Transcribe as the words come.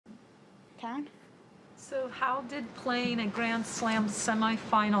Karen? So how did playing a Grand Slam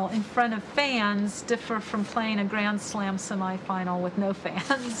semifinal in front of fans differ from playing a Grand Slam semifinal with no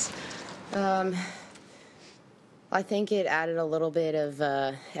fans? I think it added a little bit of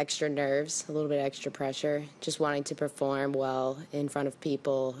extra nerves, a little bit of extra pressure, just wanting to perform well in front of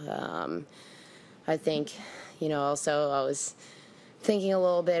people. I think, also I was thinking a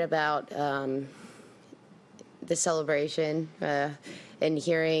little bit about the celebration and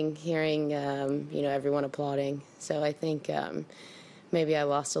hearing everyone applauding. So I think maybe I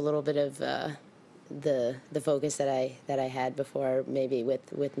lost a little bit of the focus that I had before, maybe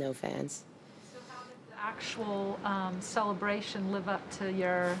with no fans. Actual celebration live up to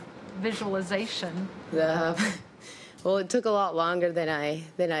your visualization? Well, it took a lot longer than I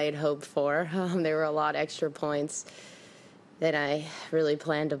had hoped for. There were a lot extra points than I really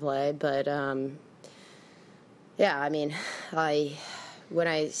planned to play, but yeah, I mean, I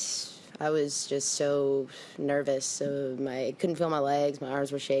was just so nervous, so I couldn't feel my legs, my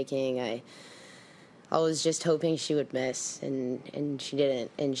arms were shaking. I was just hoping she would miss, and she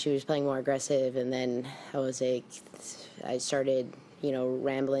didn't, and she was playing more aggressive, and then I started,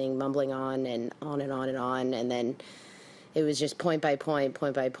 rambling, mumbling on and on and on and on, and then it was just point by point,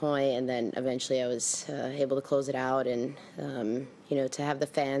 and then eventually I was able to close it out, and, to have the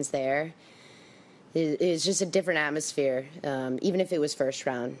fans there, it's just a different atmosphere, even if it was first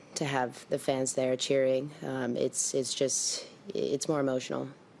round, to have the fans there cheering, it's more emotional.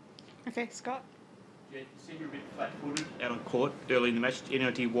 Okay, Scott? Yeah, you seem you're a bit flat-footed out on court early in the match. Any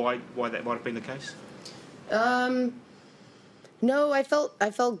idea why that might have been the case? No, I felt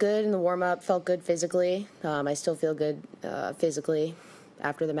good in the warm-up, felt good physically. I still feel good physically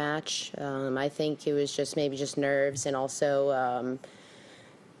after the match. I think it was just nerves, and also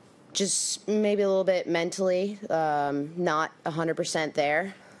just maybe a little bit mentally not 100%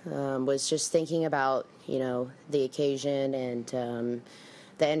 there. Was just thinking about, the occasion and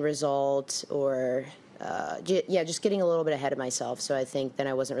the end result, or just getting a little bit ahead of myself. So I think then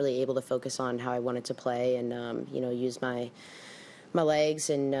I wasn't really able to focus on how I wanted to play and use my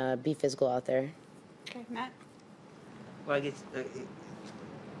legs and be physical out there. Okay, Matt? Well, I guess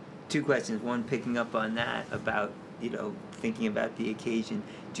two questions. One, picking up on that about thinking about the occasion.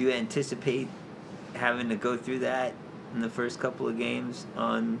 Do you anticipate having to go through that in the first couple of games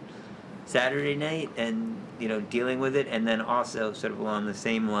on Saturday night, and dealing with it? And then also, sort of along the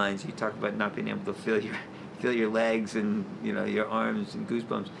same lines, you talked about not being able to feel your legs and your arms and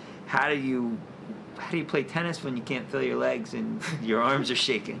goosebumps. How do you play tennis when you can't feel your legs and your arms are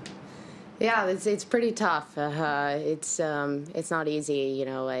shaking? Yeah, it's pretty tough. It's not easy.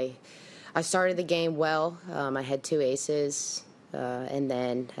 I started the game well. I had 2 aces, and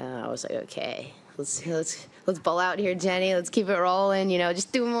then I was like, okay, let's ball out here, Jenny. Let's keep it rolling.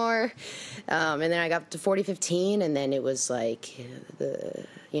 Just do more. And then I got to 40-15, and then it was like I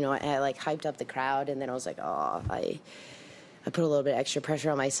hyped up the crowd, and then I was like, oh, I put a little bit extra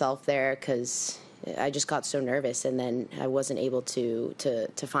pressure on myself there because I just got so nervous, and then I wasn't able to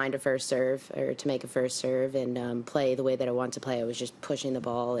find a first serve or to make a first serve and play the way that I wanted to play. I was just pushing the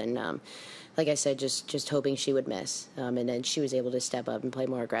ball and, like I said, just hoping she would miss. And then she was able to step up and play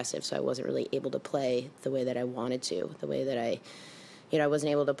more aggressive, so I wasn't really able to play the way that I wanted to, the way that I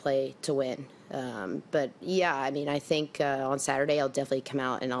wasn't able to play to win. But yeah, I mean, I think on Saturday I'll definitely come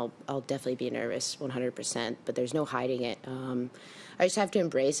out and I'll definitely be nervous 100%, but there's no hiding it. I just have to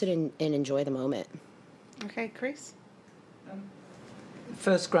embrace it and enjoy the moment. Okay, Chris?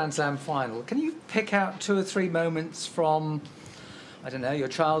 First Grand Slam final. Can you pick out 2 or 3 moments from, I don't know, your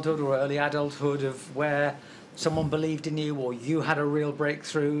childhood or early adulthood of where someone believed in you or you had a real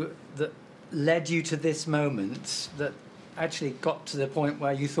breakthrough that led you to this moment that actually got to the point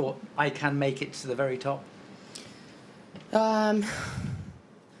where you thought, I can make it to the very top?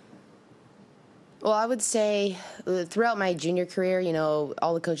 Well, I would say throughout my junior career,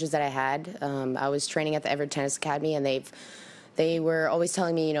 all the coaches that I had, I was training at the Everett Tennis Academy, and they were always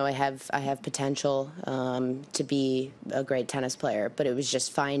telling me, I have potential to be a great tennis player. But it was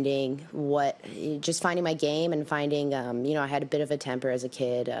just finding my game and finding, I had a bit of a temper as a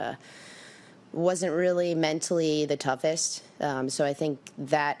kid. Wasn't really mentally the toughest, so I think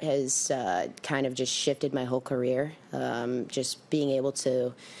that has kind of just shifted my whole career. Just being able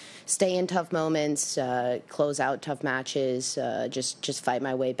to stay in tough moments, close out tough matches, just fight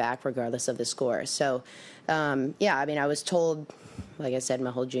my way back regardless of the score. So, yeah, I mean, I was told, like I said,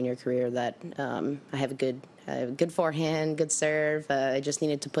 my whole junior career that I have a good forehand, good serve. I just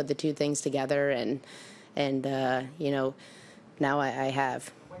needed to put the 2 things together, and now I have.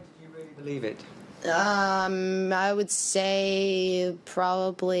 When did you really believe it? I would say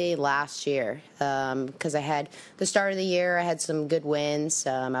probably last year, because I had the start of the year, I had some good wins.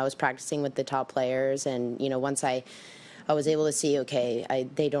 I was practicing with the top players, and once I was able to see, okay,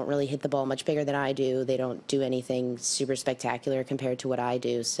 they don't really hit the ball much bigger than I do. They don't do anything super spectacular compared to what I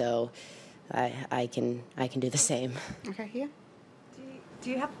do. So I can do the same. Okay, here. Do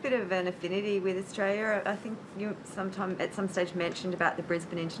you have a bit of an affinity with Australia? I think you at some stage mentioned about the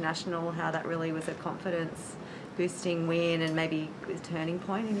Brisbane International, how that really was a confidence boosting win and maybe a turning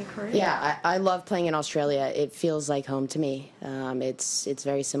point in your career. Yeah, I love playing in Australia. It feels like home to me. It's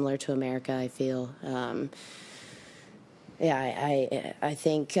very similar to America, I feel. Yeah, I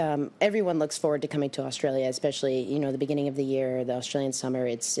think everyone looks forward to coming to Australia, especially the beginning of the year, the Australian summer.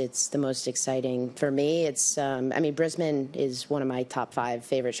 It's the most exciting for me. Brisbane is one of my top 5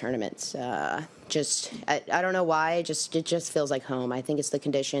 favorite tournaments. I don't know why. It just feels like home. I think it's the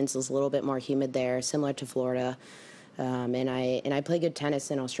conditions. It's a little bit more humid there, similar to Florida, and I play good tennis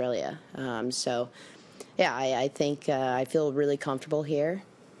in Australia. So, yeah, I think I feel really comfortable here.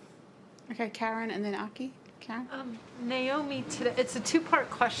 Okay, Karen, and then Aki. Karen? Naomi, today, it's a 2-part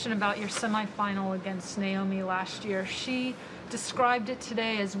question about your semifinal against Naomi last year. She described it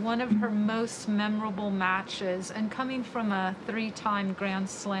today as one of her most memorable matches, and coming from a 3-time Grand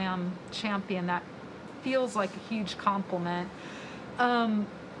Slam champion, that feels like a huge compliment. That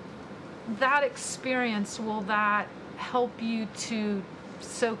experience, will that help you to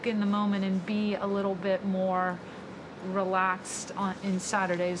soak in the moment and be a little bit more relaxed in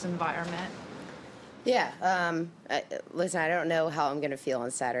Saturday's environment? Yeah. Listen, I don't know how I'm going to feel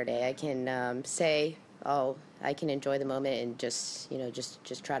on Saturday. I can say, I can enjoy the moment and just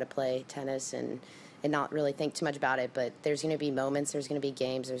try to play tennis and not really think too much about it. But there's going to be moments, there's going to be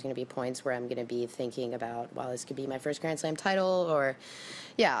games, there's going to be points where I'm going to be thinking about, wow, this could be my first Grand Slam title, or,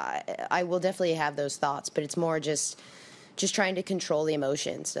 yeah, I will definitely have those thoughts. But it's more just trying to control the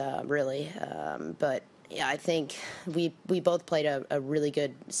emotions, really. But yeah, I think we both played a really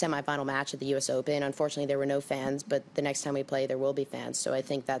good semifinal match at the U.S. Open. Unfortunately, there were no fans, but the next time we play, there will be fans. So I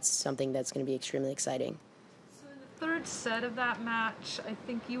think that's something that's going to be extremely exciting. So in the third set of that match, I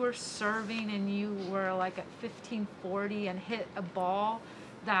think you were serving and you were like at 15-40 and hit a ball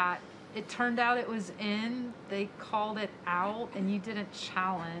that it turned out it was in. They called it out and you didn't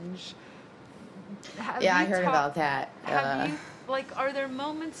challenge. Yeah, I heard about that. Have you, are there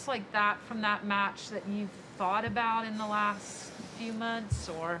moments like that from that match that you've thought about in the last few months,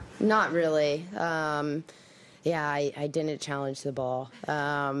 or? Not really. Yeah, I didn't challenge the ball.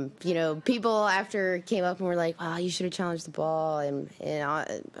 People after came up and were like, wow, you should have challenged the ball. And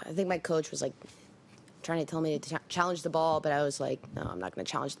I think my coach was like trying to tell me to challenge the ball, but I was like, no, I'm not going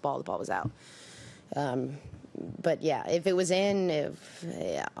to challenge the ball. The ball was out. But yeah, if it was in,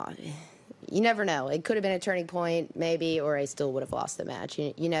 you never know. It could have been a turning point, maybe, or I still would have lost the match.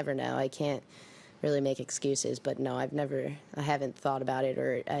 You never know. I can't really make excuses, but no, I haven't thought about it,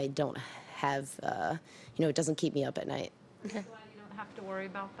 or I don't have, it doesn't keep me up at night. Okay. I'm glad you don't have to worry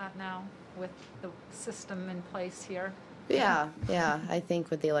about that now with the system in place here. Yeah. I think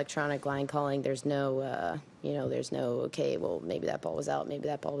with the electronic line calling, there's no, okay, well, maybe that ball was out, maybe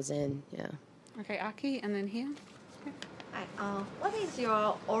that ball was in, yeah. Okay, Aki, and then here. Okay. What is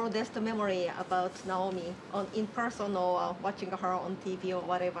your oldest memory about Naomi, in person or watching her on TV or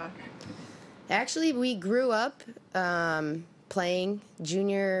whatever? Actually, we grew up playing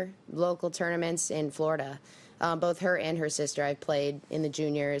junior local tournaments in Florida. Both her and her sister. I've played in the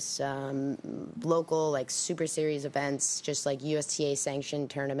juniors, local Super Series events, just like USTA sanctioned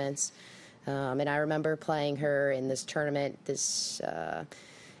tournaments. And I remember playing her in this tournament.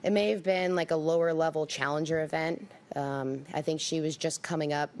 It may have been a lower level challenger event. I think she was just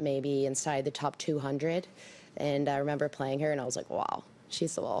coming up maybe inside the top 200. And I remember playing her and I was like, wow,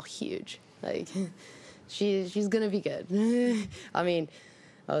 she's all huge. She's going to be good.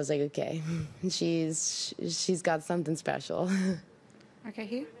 I was like, okay, she's got something special. Okay,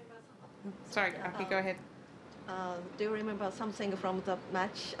 here. Sorry, Aki, go ahead. Do you remember something from the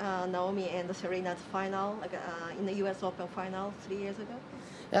match, Naomi and Serena's final, in the U.S. Open final 3 years ago?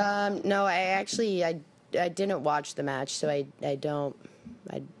 No, I didn't watch the match, so I don't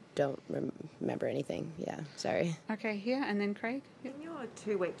remember anything. Yeah, sorry. Okay, here, and then Craig. Yep. In your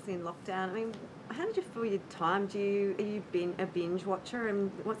 2 weeks in lockdown, how did you feel your time? Are you been a binge watcher,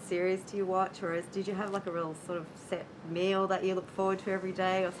 and what series do you watch, or did you have a real sort of set meal that you look forward to every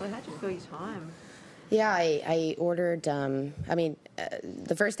day, or so? How did you feel your time? Yeah, I ordered.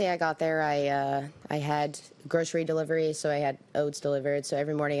 The first day I got there, I had grocery delivery, so I had oats delivered. So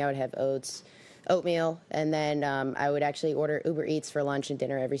every morning I would have oats. oatmeal, and then I would actually order Uber Eats for lunch and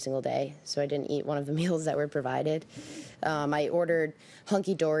dinner every single day, so I didn't eat one of the meals that were provided. I ordered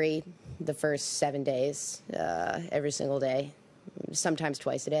Hunky Dory the first 7 days, every single day, sometimes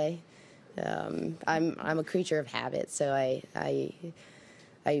twice a day. I'm a creature of habit, so I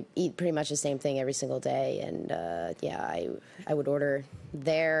eat pretty much the same thing every single day, and yeah, I would order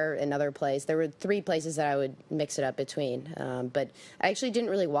there, another place. There were 3 places that I would mix it up between, but I actually didn't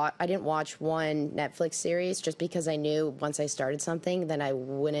really I didn't watch one Netflix series just because I knew once I started something, then I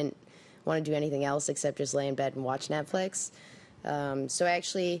wouldn't want to do anything else except just lay in bed and watch Netflix. So I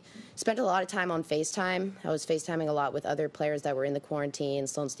actually spent a lot of time on FaceTime. I was FaceTiming a lot with other players that were in the quarantine,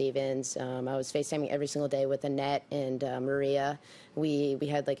 Sloane Stevens. I was FaceTiming every single day with Annette and Maria. We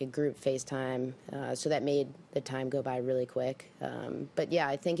had like a group FaceTime, so that made the time go by really quick. But yeah,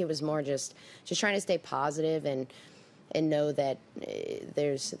 I think it was more just trying to stay positive and know that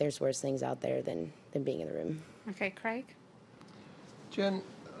there's worse things out there than being in the room. Okay, Craig? Jen,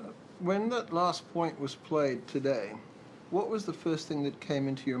 when that last point was played today, what was the first thing that came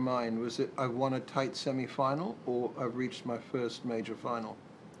into your mind? Was it, I won a tight semi-final, or I've reached my first major final?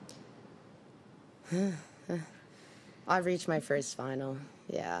 I've reached my first final,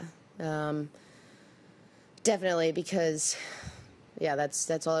 yeah. Definitely, because, yeah,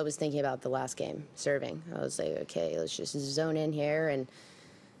 that's all I was thinking about the last game, serving. I was like, okay, let's just zone in here, and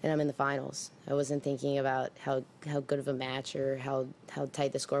I'm in the finals. I wasn't thinking about how good of a match or how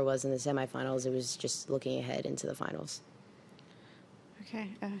tight the score was in the semifinals. It was just looking ahead into the finals. Okay,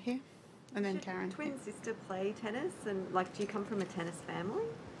 here. And then Karen. Twin sister play tennis, and like, do you come from a tennis family?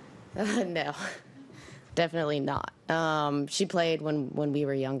 No, definitely not. She played when we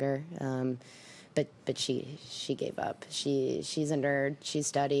were younger, but she gave up. She's a nerd. She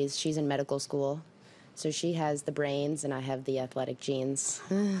studies. She's in medical school, so she has the brains, and I have the athletic genes.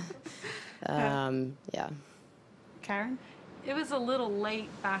 Yeah. Karen? It was a little late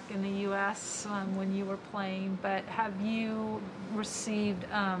back in the U.S. When you were playing, but have you received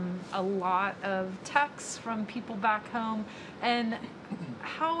a lot of texts from people back home? And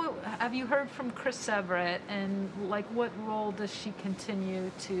how have you heard from Chris Everett? And like, what role does she continue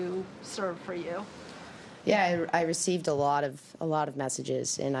to serve for you? Yeah, I received a lot of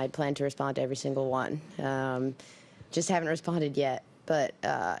messages, and I plan to respond to every single one. Just haven't responded yet. But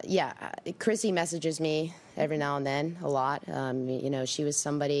yeah, Chrissy messages me every now and then a lot. You know, she was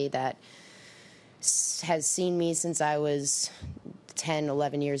somebody that has seen me since I was 10,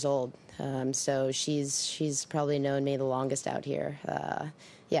 11 years old. So she's probably known me the longest out here.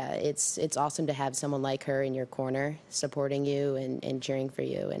 Yeah, it's awesome to have someone like her in your corner, supporting you and cheering for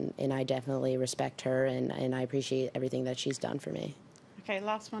you. And I definitely respect her, and I appreciate everything that she's done for me. Okay,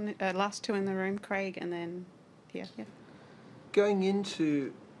 last one, last 2 in the room, Craig, and then here. Yeah. Going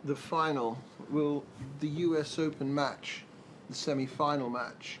into the final, will the US Open match, the semi-final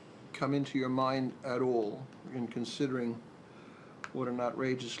match, come into your mind at all in considering what an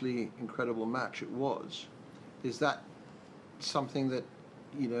outrageously incredible match it was? Is that something that,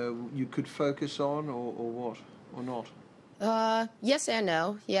 you know, you could focus on, or what, or not? Yes and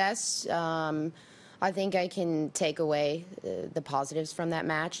no. Yes. I think I can take away the positives from that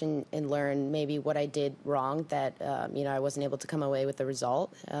match and learn maybe what I did wrong, that you know, I wasn't able to come away with the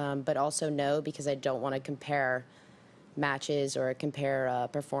result. But also no, because I don't want to compare matches or compare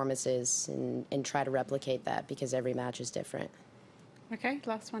performances and try to replicate that, because every match is different. Okay,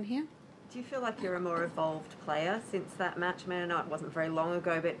 last one here. Do you feel like you're a more evolved player since that match? I mean, I know it wasn't very long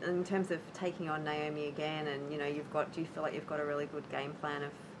ago, but in terms of taking on Naomi again, and you know, do you feel like you've got a really good game plan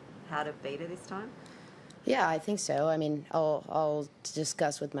of how to beat her this time? Yeah, I think so. I mean, I'll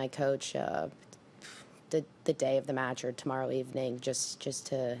discuss with my coach the day of the match or tomorrow evening, just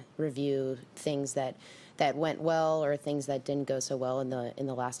to review things that went well or things that didn't go so well in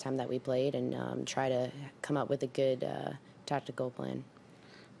the last time that we played, and try to come up with a good tactical plan.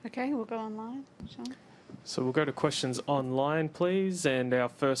 Okay, we'll go online. Sean? So we'll go to questions online, please, and our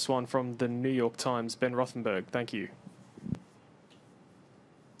first one from the New York Times, Ben Rothenberg. Thank you.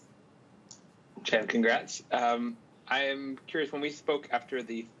 Jen, congrats. I am curious, when we spoke after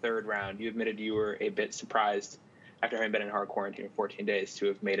the 3rd round, you admitted you were a bit surprised, after having been in hard quarantine for 14 days, to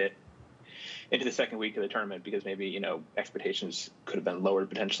have made it into the 2nd week of the tournament, because maybe, you know, expectations could have been lowered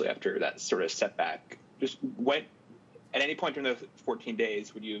potentially after that sort of setback. Just what, at any point during those 14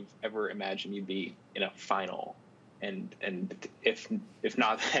 days, would you have ever imagined you'd be in a final? And if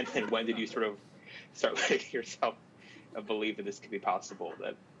not, then when did you sort of start letting yourself believe that this could be possible,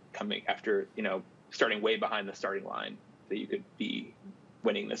 that coming after, you know, starting way behind the starting line, that you could be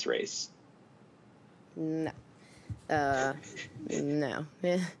winning this race? No. No.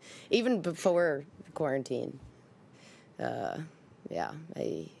 Even before quarantine. Yeah,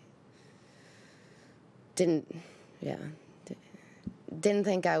 I didn't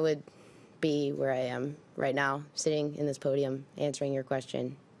think I would be where I am right now, sitting in this podium, answering your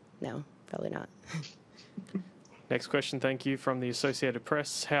question. No, probably not. Next question, thank you, from the Associated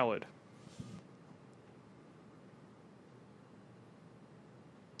Press, Howard.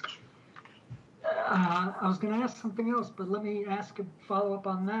 I was going to ask something else, but let me ask a follow-up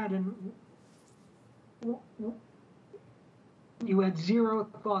on that. And you had zero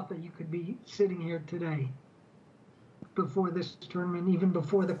thought that you could be sitting here today before this tournament, even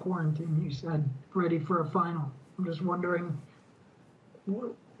before the quarantine, you said, ready for a final. I'm just wondering,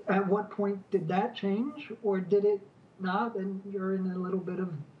 at what point did that change, or did it not, and you're in a little bit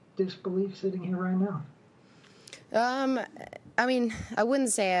of disbelief sitting here right now? I mean, I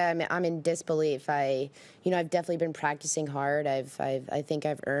wouldn't say I'm in disbelief. I've definitely been practicing hard. I think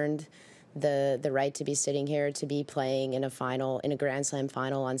I've earned the right to be sitting here, to be playing in a Grand Slam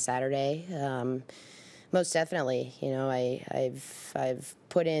final on Saturday. Most definitely, I've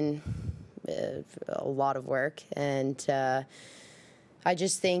put in a lot of work, and I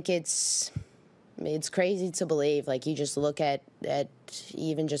just think it's crazy to believe. Like, you just look at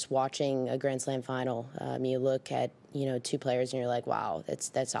even just watching a Grand Slam final, you look at two players and you're like, wow,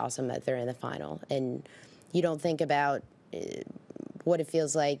 that's awesome that they're in the final, and you don't think about what it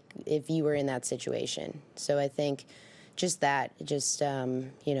feels like if you were in that situation. So I think it's the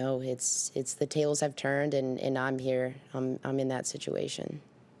tables have turned, and I'm here. I'm in that situation.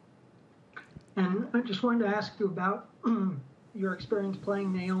 And I just wanted to ask you about your experience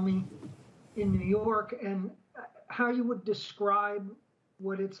playing Naomi in New York, and how you would describe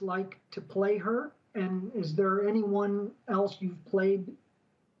what it's like to play her. And is there anyone else you've played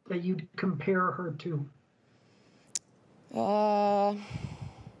that you'd compare her to? I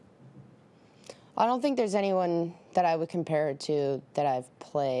don't think there's anyone that I would compare her to that I've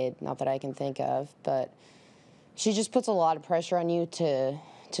played, not that I can think of, but she just puts a lot of pressure on you to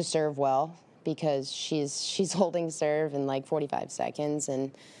serve well, because she's holding serve in like 45 seconds,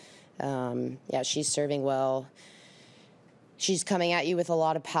 and she's serving well. She's coming at you with a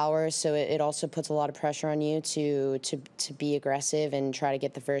lot of power, so it also puts a lot of pressure on you to be aggressive and try to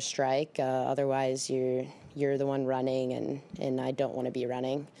get the first strike. Otherwise, you're the one running, and I don't want to be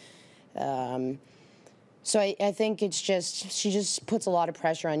running. So I think it's just, she just puts a lot of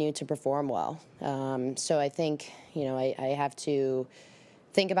pressure on you to perform well. So I think, I have to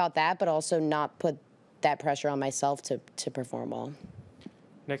think about that, but also not put that pressure on myself to perform well.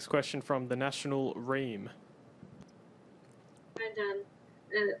 Next question from the National, Reem. Hi, Dan.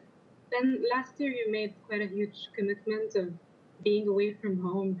 Ben, last year you made quite a huge commitment of being away from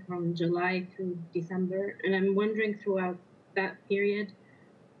home from July through December, and I'm wondering, throughout that period,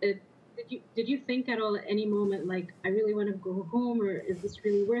 did you think at all at any moment, like, I really want to go home, or is this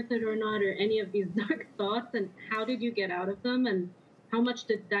really worth it or not, or any of these dark thoughts, and how did you get out of them, and how much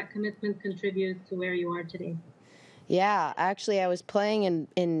did that commitment contribute to where you are today? Yeah, actually, I was playing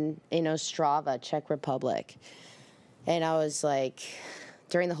in Ostrava, Czech Republic, and I was like,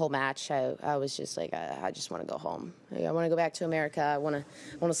 during the whole match, I was just like, I just want to go home. Like, I want to go back to America. I want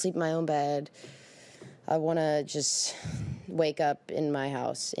to sleep in my own bed. I want to just wake up in my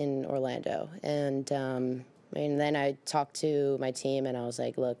house in Orlando. And then I talked to my team, and I was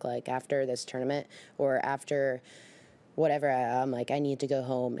like, look, like, after this tournament, or after whatever, I'm like, I need to go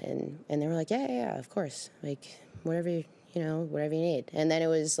home. And they were like, yeah, of course. Like, whatever you need. And then it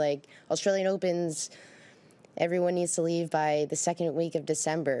was like Australian Opens, everyone needs to leave by the second week of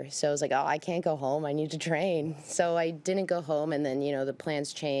December. So I was like, I can't go home. I need to train. So I didn't go home, and then, the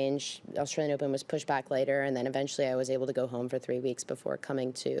plans changed. Australian Open was pushed back later, and then eventually I was able to go home for 3 weeks before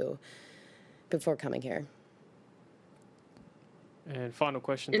coming here. And final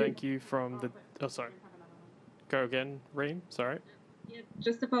question, thank you, from the... Oh, sorry. Go again, Reem. Sorry. Yeah,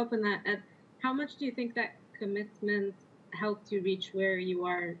 just to follow up on that, how much do you think that commitment helped you reach where you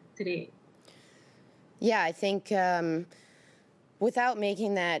are today? Yeah, I think without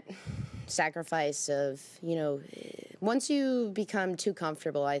making that sacrifice of, once you become too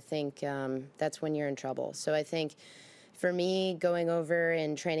comfortable, I think that's when you're in trouble. So I think for me, going over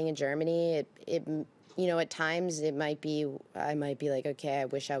and training in Germany, it at times I might be like, okay, I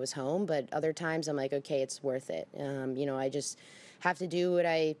wish I was home, but other times I'm like, okay, it's worth it. I just have to do what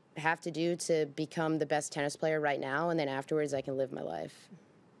I have to do to become the best tennis player right now, and then afterwards I can live my life.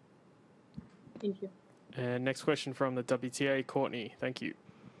 Thank you. And next question from the WTA, Courtney. Thank you.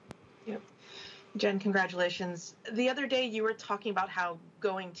 Yep. Jen, congratulations. The other day you were talking about how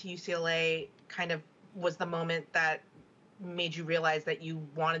going to UCLA kind of was the moment that made you realize that you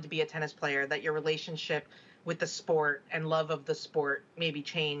wanted to be a tennis player, that your relationship with the sport and love of the sport maybe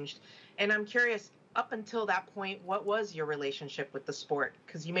changed? And I'm curious, up until that point, what was your relationship with the sport?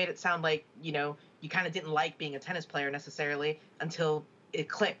 Because you made it sound like, you know, you kind of didn't like being a tennis player necessarily until it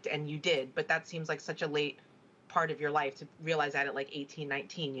clicked, and you did. But that seems like such a late part of your life to realize that at like 18,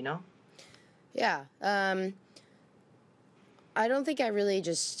 19, you know? Yeah. I don't think I really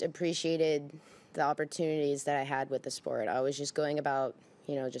just appreciated the opportunities that I had with the sport. I was just going about,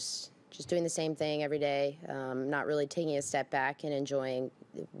 you know, just doing the same thing every day, not really taking a step back and enjoying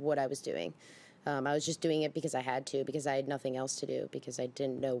what I was doing. I was just doing it because I had to, because I had nothing else to do, because I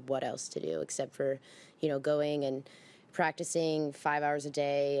didn't know what else to do except for, you know, going and practicing 5 hours a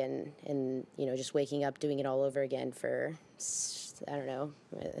day and you know, just waking up doing it all over again for, I don't know,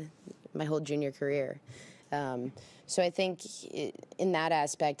 my whole junior career. So I think in that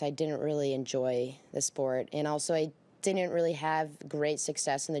aspect, I didn't really enjoy the sport. And also I didn't really have great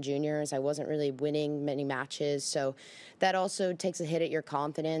success in the juniors. I wasn't really winning many matches. So that also takes a hit at your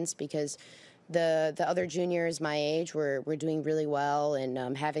confidence, because the other juniors my age were doing really well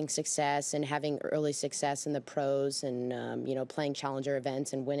and having success and having early success in the pros and, you know, playing challenger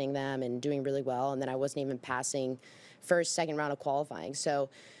events and winning them and doing really well. And then I wasn't even passing first, second round of qualifying. So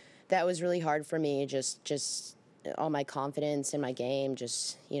that was really hard for me, just all my confidence in my game.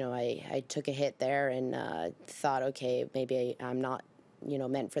 Just, you know, I took a hit there and thought, okay, maybe I'm not, you know,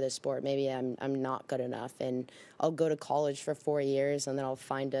 meant for this sport. Maybe I'm not good enough, and I'll go to college for 4 years and then I'll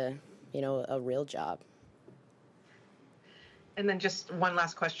find a real job. And then just one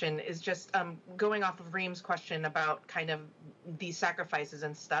last question is just going off of Reem's question about kind of these sacrifices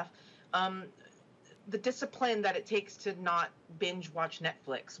and stuff. The discipline that it takes to not binge watch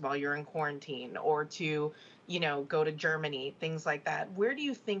Netflix while you're in quarantine, or to, you know, go to Germany, things like that. Where do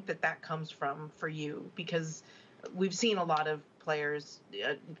you think that comes from for you? Because we've seen a lot of players,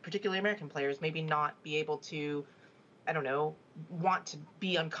 particularly American players, maybe not be able to, I don't know, want to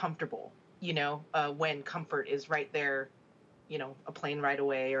be uncomfortable, you know, when comfort is right there, you know, a plane ride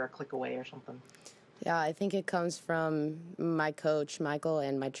away or a click away or something. Yeah, I think it comes from my coach, Michael,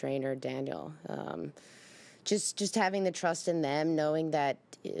 and my trainer, Daniel. Just having the trust in them, knowing that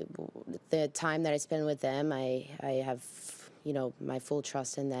the time that I spend with them, I have, you know, my full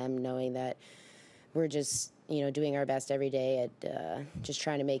trust in them, knowing that we're just, you know, doing our best every day at just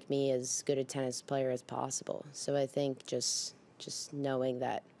trying to make me as good a tennis player as possible. So I think just knowing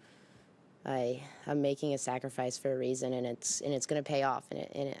that I'm making a sacrifice for a reason, and it's going to pay off,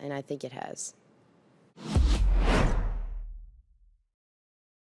 and I think it has.